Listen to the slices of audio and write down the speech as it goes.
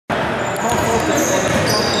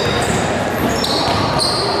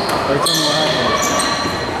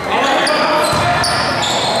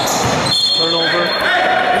Turnover.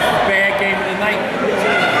 This is a bad game of the night.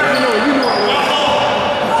 You know.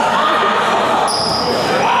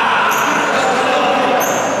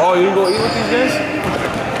 Oh, you didn't go eat with these guys?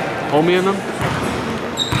 Homy and them?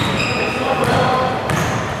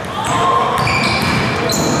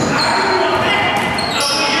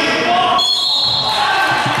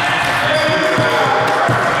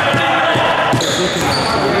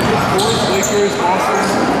 Lakers, awesome.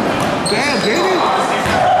 Damn, Jamie!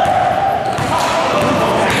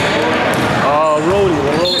 Rody.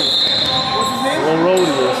 What's his name? Rody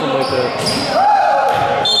or something like that.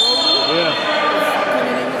 Yeah.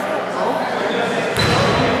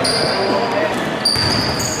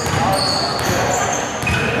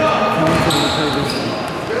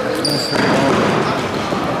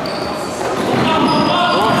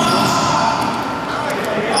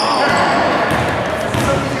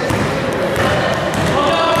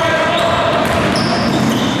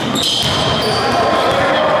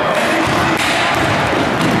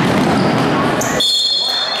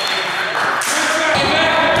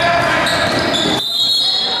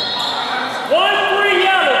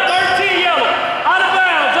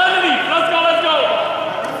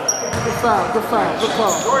 Good foul, good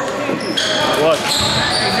call. What?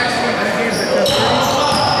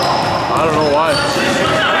 I don't know why. Yeah?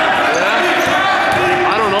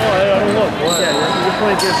 I don't know. I don't look. Why? Yeah, you're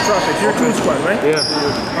playing against Trust. It's your team squad, right? Yeah.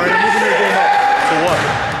 Alright, I'm moving your game up. So what?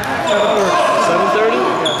 7:30?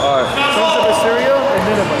 Yeah. Alright. Sons of Assyria and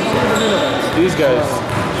Ninvites. These guys.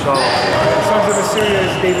 Sean. Sons of Assyria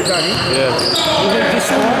is David Dani. Yeah.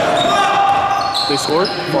 They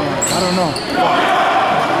scored? I don't know.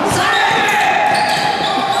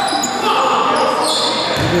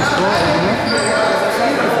 Is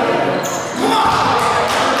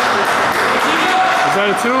that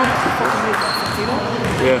a 2?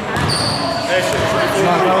 Yeah.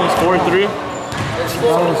 4-3?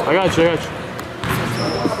 I got you.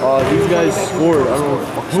 These guys scored. I don't know.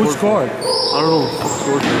 who scored? I don't know who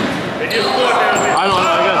scored. I don't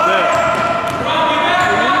know. I got that.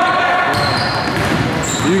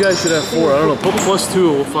 You guys should have 4. I don't know. Put +2.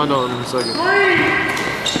 We'll find out in a second.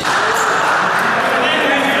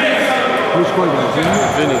 Who scored that?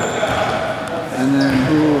 Vinny. And then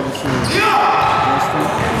who was +2,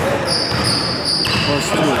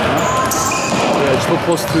 huh? Yeah, just put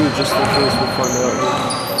 +2 just in case we'll find out.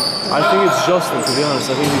 I think it's Justin, to be honest.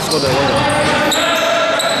 I think he scored that later.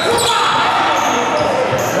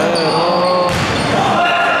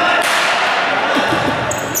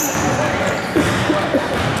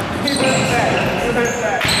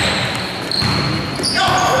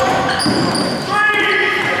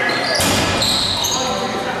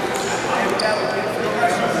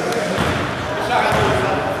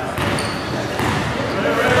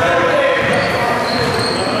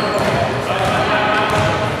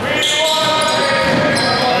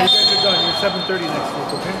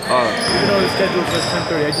 You know the schedule says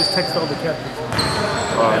 10:30. I just text all the captains.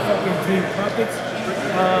 That fucking team pockets.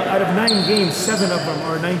 Out of 9 games, 7 of them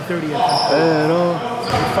are 9:30 and 10:30. No.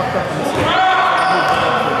 So we fucked up on this game.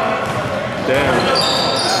 Damn.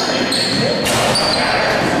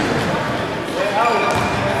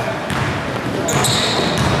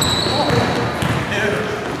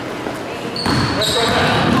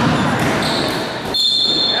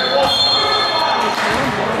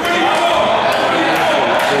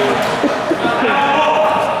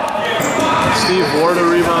 Ward a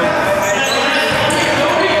rebound.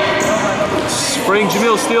 Spring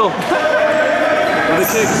Jamil steal. With the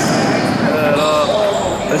kicks.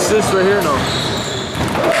 And assist right here now.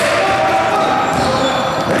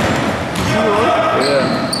 Yeah.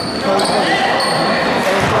 Oh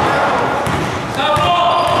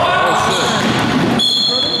shit.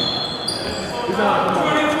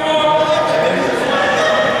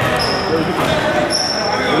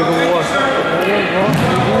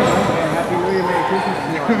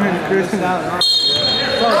 Merry Christmas out, huh?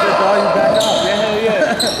 It's all good, dog. You back up. Yeah, hell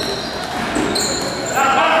yeah.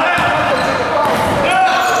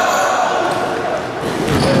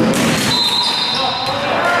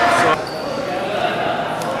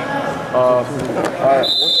 Alright,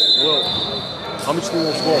 how much do you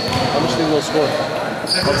want to score?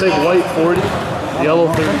 I'll take white 40, yellow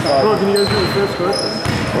 35. Bro, can you guys do the first first?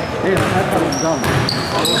 Damn, I thought it was done.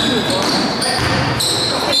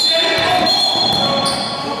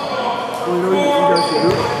 You know what you guys should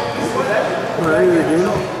do? When I end the game,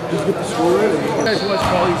 just get the score right. You guys watch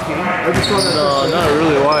Paulie's game? I just saw that. No, not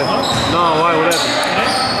really. Why? No, why? What happened?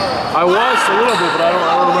 I watched a little bit, but I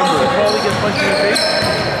don't remember. Did Paulie get punched in the face?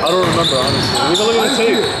 I don't remember, honestly. We can look at the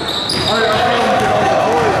tape.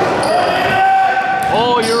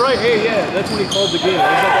 Oh, you're right. Hey, yeah, that's when he called the game.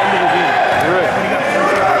 That was at the end of the game. You're right.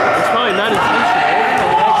 It's probably not intentional.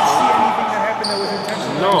 See anything that happened that was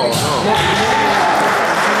intentional? No, no.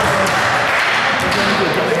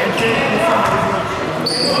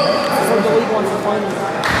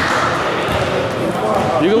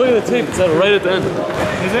 You can look at the tape. It's right at the end.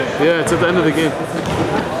 Is it? Yeah, it's at the end of the game.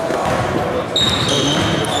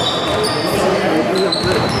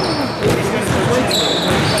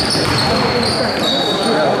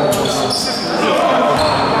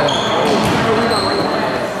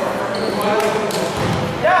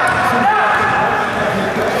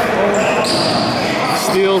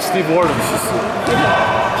 Steele, Steve Warden.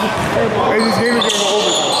 Hey, this game is going to go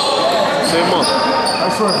over. Same month. I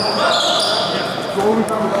swear. Go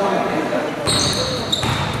overtime.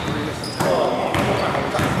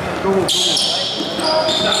 Go.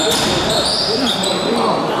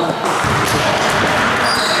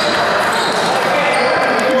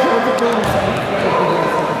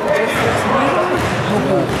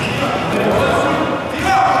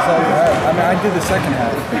 I mean, I did the second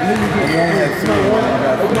half. We only had 3.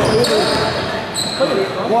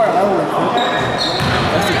 Why? I would have.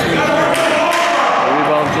 That's the team.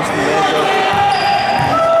 Rebound just in there.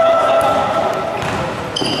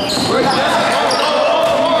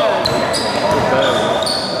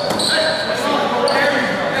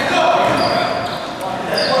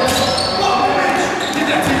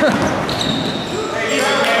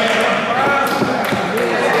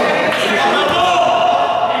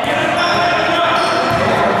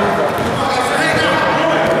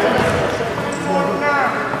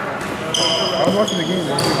 I was watching the game.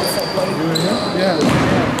 Yeah.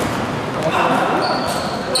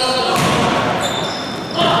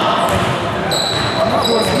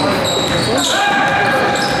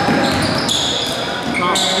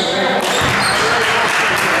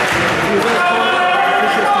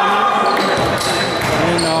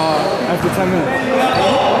 And after 10 minutes. Yeah.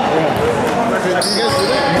 Can you guys do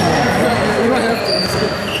that? You might have to.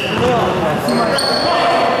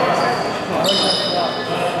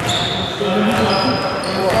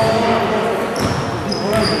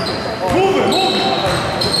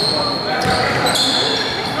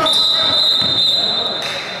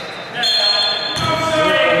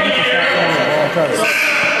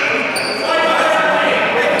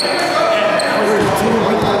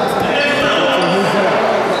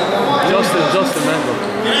 Justin Mandel.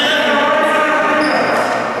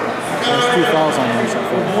 There's 2 fouls on him.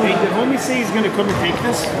 Hey, did Homy say he's going to come and take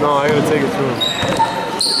this? No, I gotta take it to him.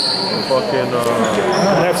 Fucking, I'm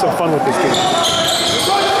gonna have some fun with this game.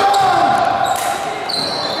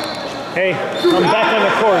 Hey, I'm back on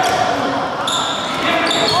the court.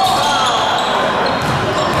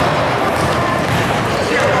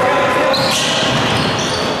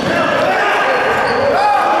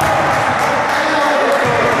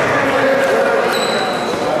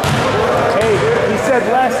 Hey, he said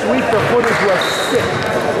last week the footage was sick.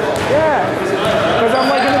 Yeah, because I'm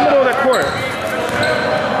like in the middle of the court.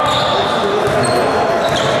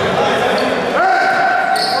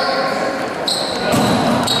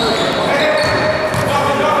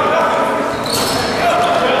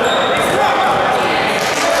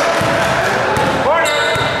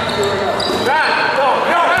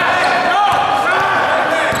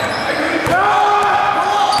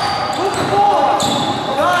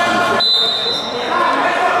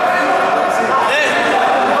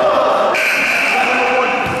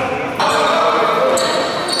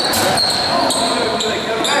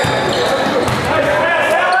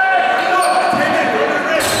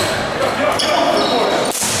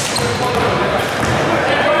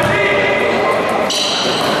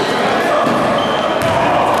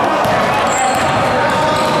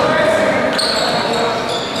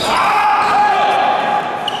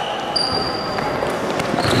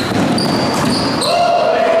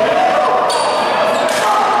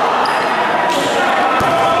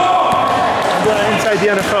 The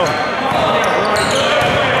NFL.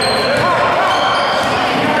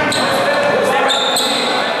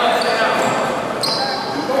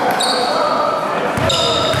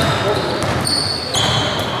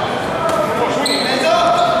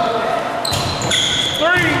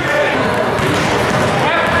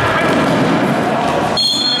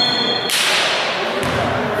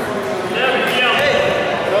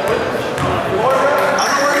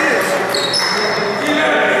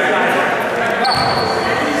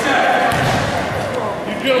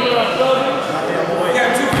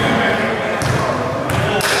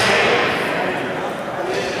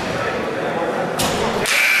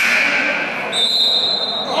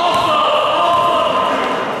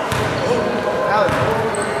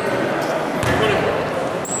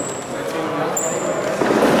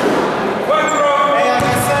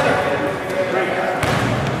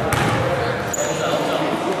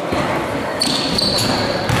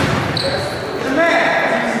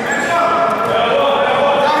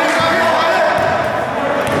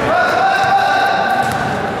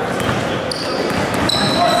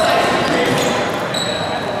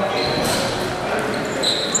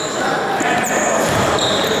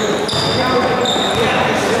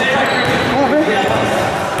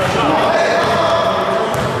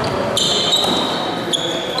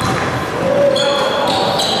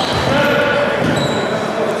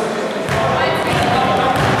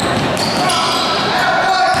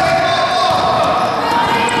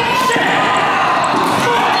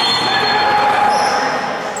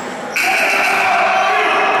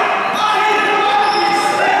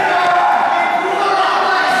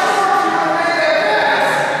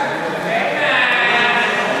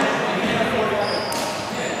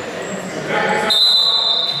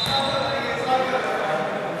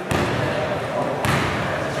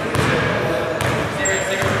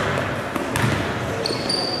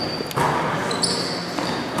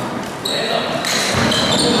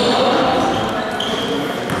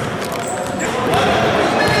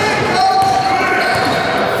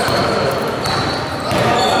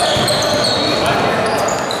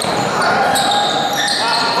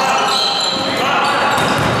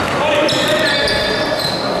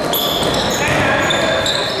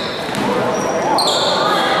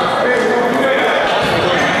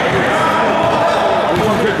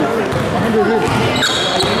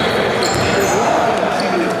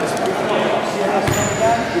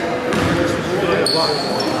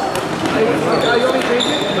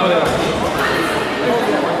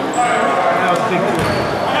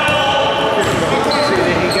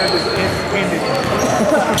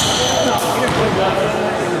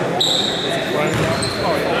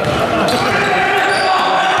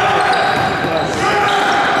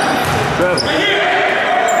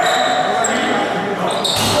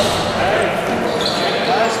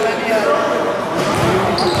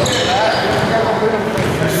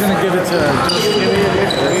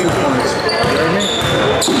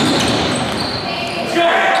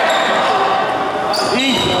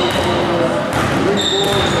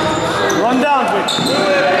 Run down, Twitch. I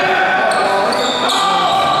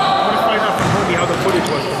want to find out from Homy how the footage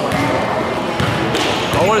was.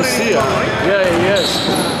 I want to see it. Yeah, yes.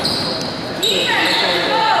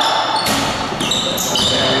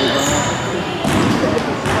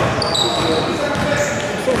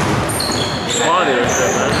 Body right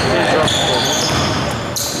there, man.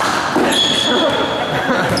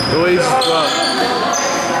 The way he's dropped.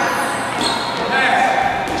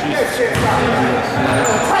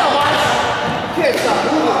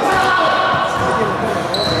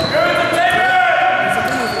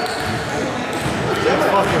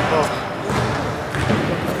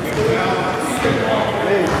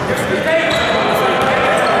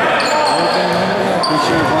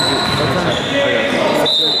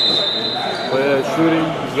 But yeah, shooting,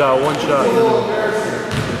 he's got one shot.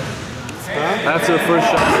 After the first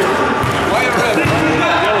shot.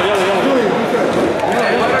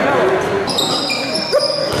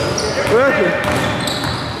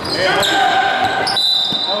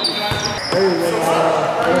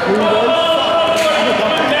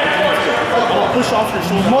 Push off your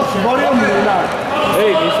shoulder. Most volume or not?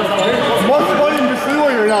 Hey, Most volume to see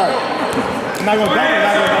or you're not? I'm not going to dunk it.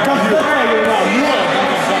 Most volume you're not. You are.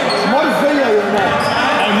 Most volume you're not.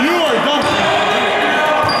 And you are dunking.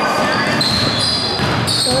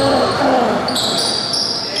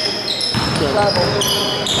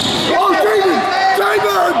 Oh, David!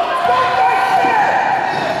 David!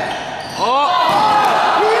 oh!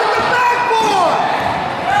 He hit the backboard!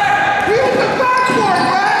 He hit the backboard,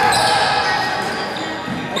 man!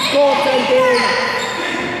 Let's go, David!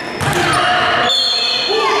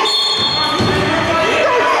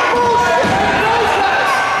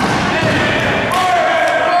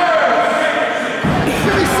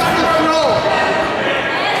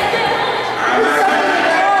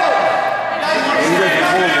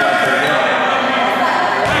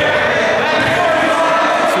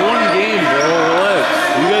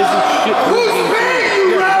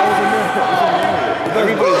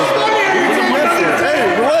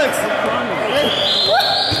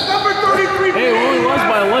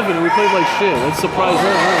 We played like shit. Let's surprise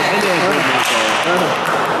her.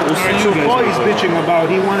 We'll see you guys. Paul is bitching about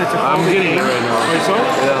he wanted to call I'm the getting game. it right now. Oh, so?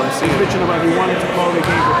 Yeah, I'm seeing He's it. bitching about he wanted to call the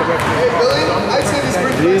game with the referee. Hey, Billy, I said he's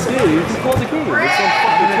pretty He did. He just called the game. It's some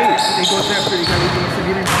fucking case. He goes after he said he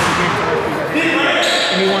didn't call the game for referee.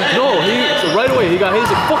 And he wanted No, so right away he got his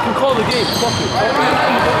and fucking call the game. Fuck it.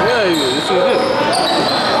 Yeah, that's what he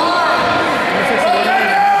did.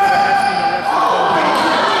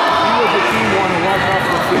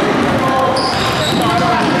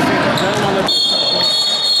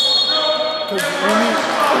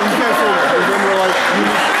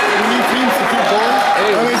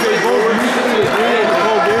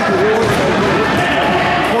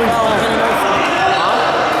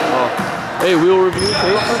 Hey, we'll review the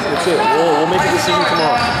tape. That's it. We'll make a decision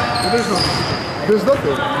tomorrow. There's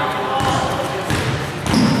nothing.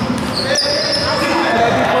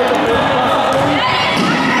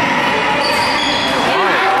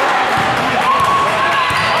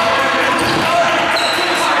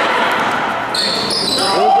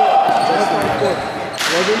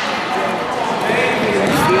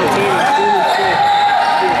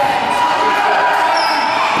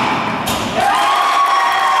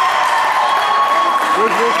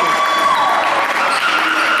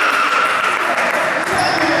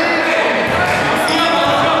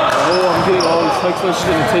 Text message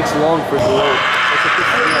and it takes long for it to load.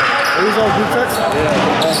 These all group texts? Yeah.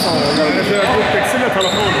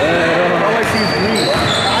 all I see is green.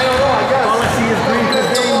 I don't know, I guess. All I see is green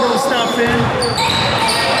because there ain't no stopping.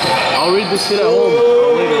 I'll read this shit at home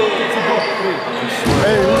later.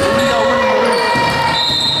 Hey, we got one in the league.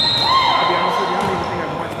 I'll be honest with you, I don't even think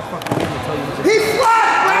I've watched the fucking game to tell you this. He's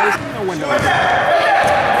flat, man! No one knows.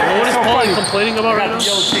 What is Paul complaining about right now?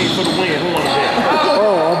 Yellow chain for the win. Hold on a bit.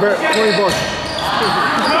 Oh, I'll bet $20.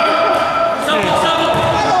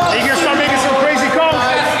 Are you gonna start making some crazy calls?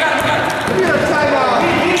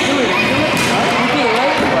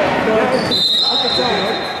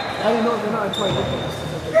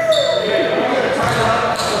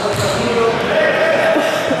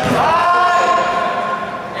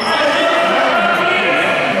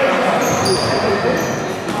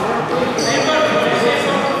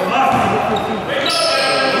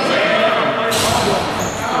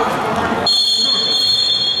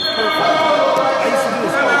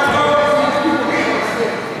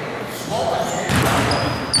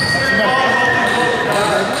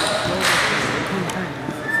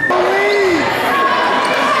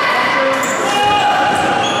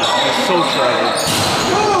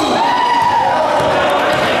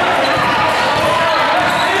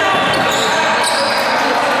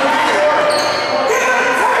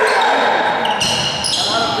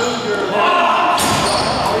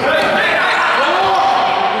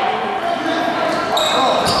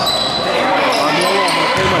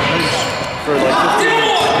 for like 15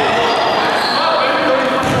 minutes.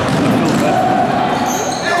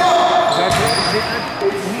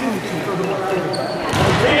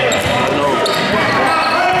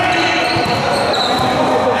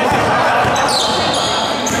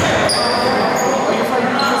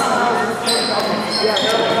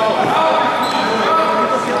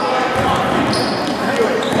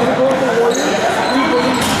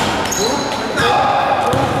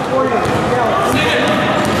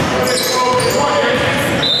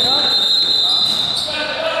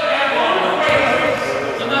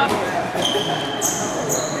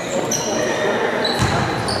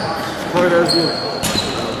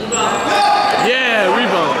 Yeah,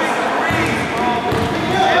 rebound.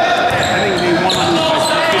 I think they won on by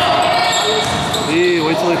 50. Yeah,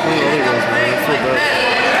 wait till they play the other guys, man. I feel bad.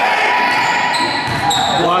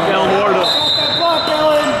 Block down Warda.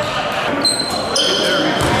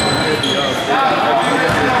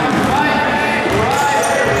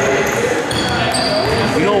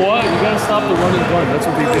 You know what? You gotta stop the run and gun. That's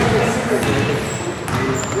what they did.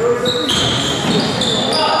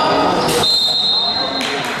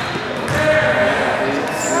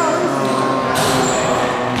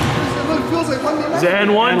 Is it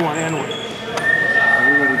N1? N1.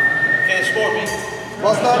 Can't score me.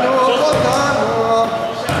 That's how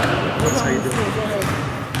you do it.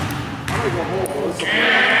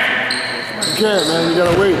 You can't, man. You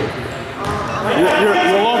gotta wait.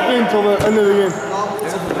 You're locked in till the end of the game.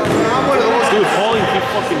 Dude, Paulie keep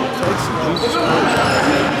fucking texting. Jesus Christ.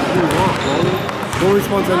 What do you want, Paulie? Don't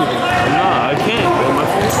respond to anything. Nah, I can't, man. My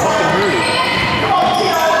phone's fucking hurting.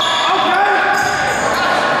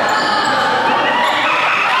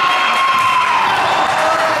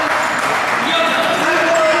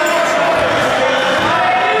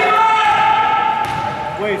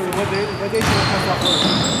 Wait, so what day should I come off first?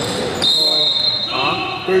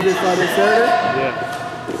 Thursday, Friday, Saturday? Yeah.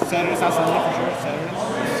 Saturday's not Sunday for sure. Saturday.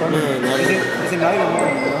 Sunday. Is it night or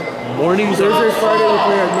morning? Mornings are... Thursday, Friday we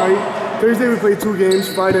play at night. Thursday we play 2 games.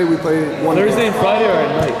 Friday we play 1 Thursday and Friday are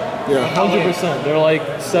at night. Yeah. 100%. They're like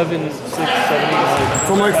 7, 6, 7, 8, 9.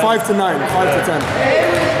 From like 5 to 9, 5 to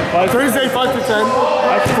 10. Thursday 5 to 10.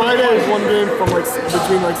 Friday is 1 game from like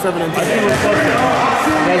between like 7 and 10. I can request it.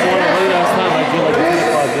 You guys want to late ass time, I'd get like a 8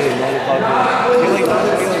 o'clock game, 9 o'clock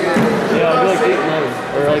game. Yeah, I'd be like 8, 9.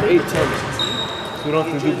 Or like 8, 10. So we don't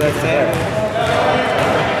have to do back to back.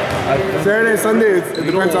 Saturday and Sunday, it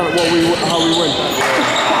depends on how we win.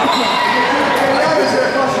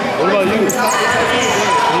 What about you?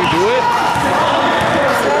 Can you do it?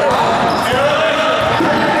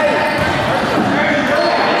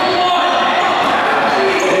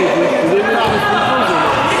 Hey, do they make any free throws or not?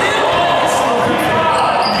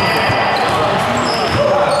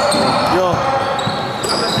 Yo.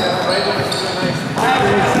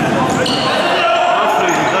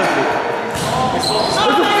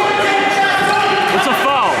 It's a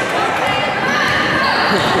foul.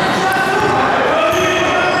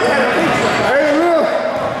 Hey, Will.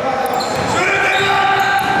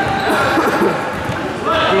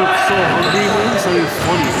 Dude, I'm so hungry, man. It's not even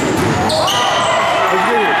funny. Let's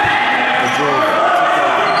get it. I drove.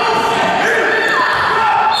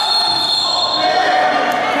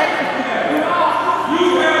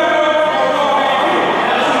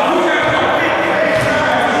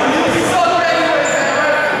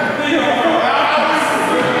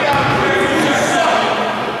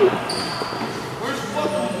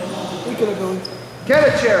 Get a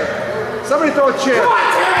chair. Somebody throw a chair.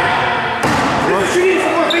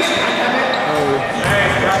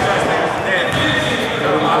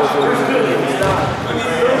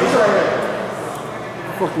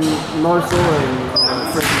 Fucking Marcel and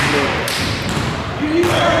Frankie Smith.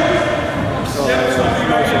 Oh, yeah,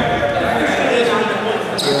 Marcel.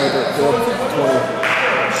 Yeah, that's 20.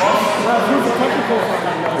 Who's the technical for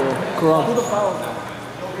that? Corral. Who the foul?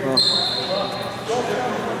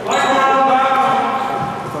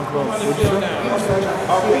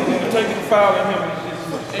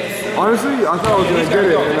 Honestly, I thought I was gonna get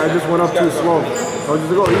it, and I just went up too slow. I was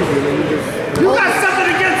just gonna go easy, and then you just. You got something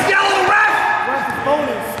against yellow, ref?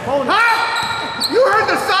 Bonus. Huh? You heard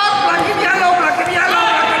the song? Black and yellow, black and yellow,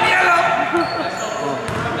 black and yellow.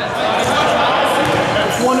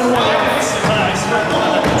 It's 1 and 1.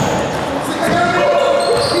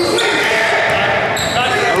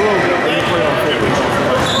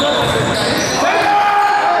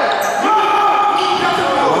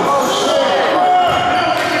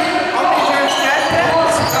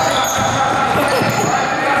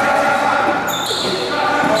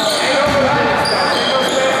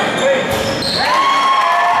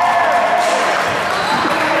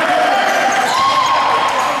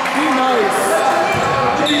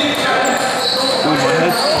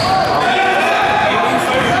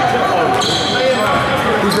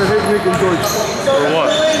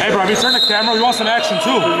 some action too.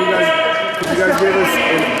 You guys gave us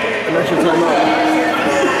an extra timeout.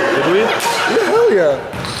 Did we? Yeah, hell yeah.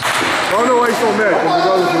 I don't know why he's so mad.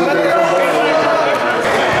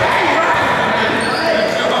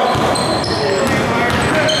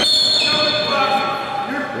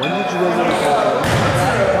 When did you guys ever call?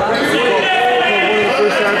 One of the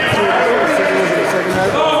first half, the second was in the second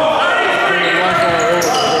half.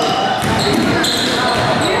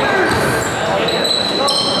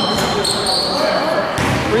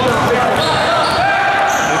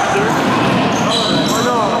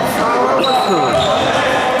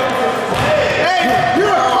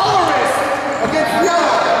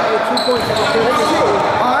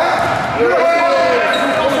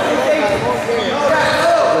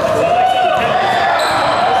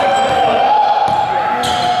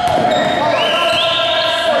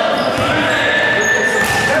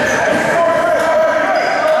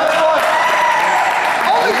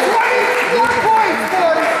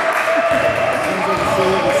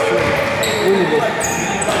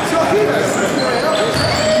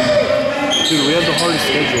 Dude, we have the hardest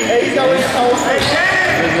schedule. Hey, he's got a towel. Hey,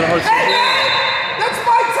 Hard schedule. that's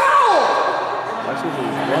my towel. Our schedule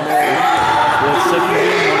is rough, dude. We have second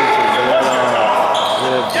game Huntington.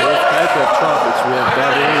 We have Packer Tropics. We have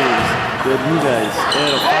Bavarians. We have you guys. They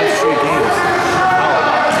had 5 straight games.